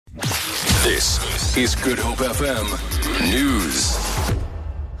This is Good Hope FM News.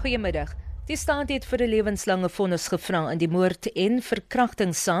 Goeiemiddag. Die staat het vir 'n lewenslange vonnis gevra in die moord- en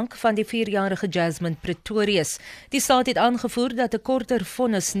verkragtingsaak van die vierjarige Jasmin Pretorius. Die staat het aangevoer dat 'n korter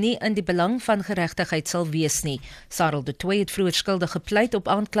vonnis nie in die belang van geregtigheid sal wees nie. Sarel de Toey het vroeër skuldig gepleit op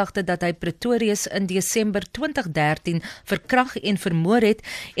aanklagte dat hy Pretorius in Desember 2013 verkrag en vermoor het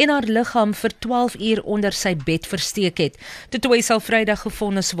en haar liggaam vir 12 uur onder sy bed versteek het. De Toey sal Vrydag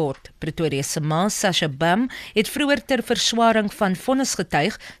gevonnis word. Pretorius se ma, Sasha Bam, het vroeër ter verswaring van vonnis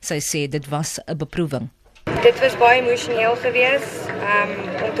getuig. Sy sê dit was 'n beproewing. Dit was baie emosioneel geweest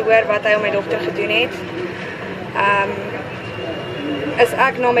om te hoor wat hy aan my dogter gedoen het. As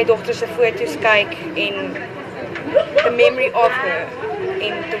ek na my dogter se foto's kyk en the memory of her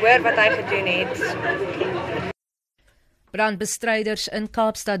en te hoor wat hy gedoen het. Brandbestryders in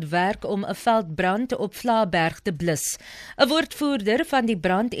Kaapstad werk om 'n veldbrand op Vlaaberg te blus. 'n Woordvoerder van die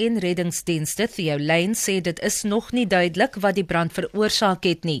brand- en reddingsdienste, Theo Lyn, sê dit is nog nie duidelik wat die brand veroorsaak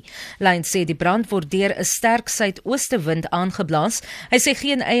het nie. Lyn sê die brand word deur 'n sterk suidoostewind aangeblaas. Hy sê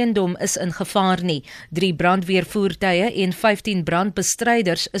geen eiendom is in gevaar nie. 3 brandweervoertuie en 15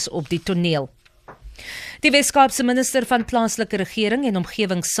 brandbestryders is op die toneel. Die Wes-Kaapse minister van plaaslike regering en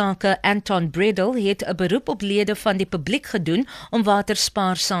omgewingsake, Anton Bredel, het 'n beroep op lede van die publiek gedoen om water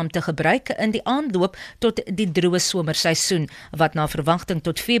spaarsaam te gebruik in die aanloop tot die droë somerseisoen, wat na verwagting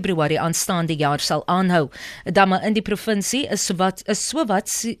tot Februarie aanstaande jaar sal aanhou. Damme in die provinsie is sowat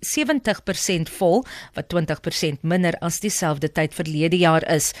 70% vol, wat 20% minder as dieselfde tyd verlede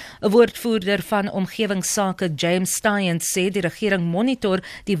jaar is. 'n Woordvoerder van omgewingsake, James Steins, sê die regering monitor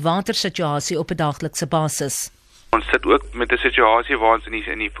die watersituasie op 'n daaglikse basis. Ons sit ook met 'n situasie waar ons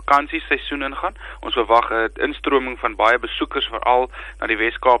in die vakansieseisoen ingaan. Ons verwag 'n instroming van baie besoekers veral na die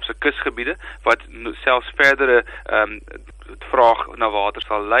Wes-Kaapse kusgebiede wat selfs verdere vraag na water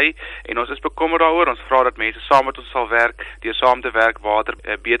sal lei en ons is bekommerd daaroor. Ons vra dat mense saam met ons sal werk, deur saam te werk water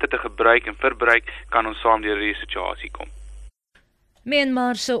beter te gebruik en verbruik, kan ons saam deur hierdie situasie kom.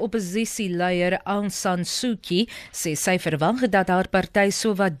 Myanmar se oppositieleier Aung San Suu Kyi sê sy verwag dat haar party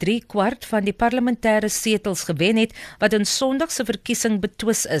sowat 3/4 van die parlementêre setels gewen het wat in Sondag se verkiesing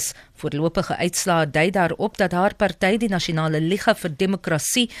betwis is. Voorlopige uitslae dui daarop dat haar party, die Nasionale Liga vir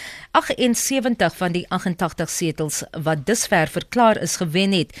Demokrasie, 78 van die 88 setels wat dusver verklaar is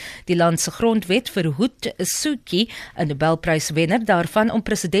gewen het. Die land se grondwet verhoed Suu Kyi, 'n Nobelpryswenner, daarvan om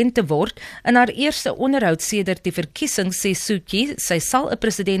president te word. In haar eerste onderhoud sedert die verkiesing sê Suu Kyi sy sal 'n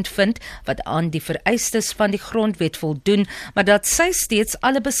president vind wat aan die vereistes van die grondwet voldoen, maar dat sy steeds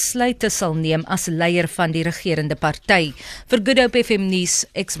alle besluite sal neem as leier van die regerende party. Vir Good Hope FM nuus,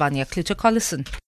 ek's Vanja Kluter-Collison.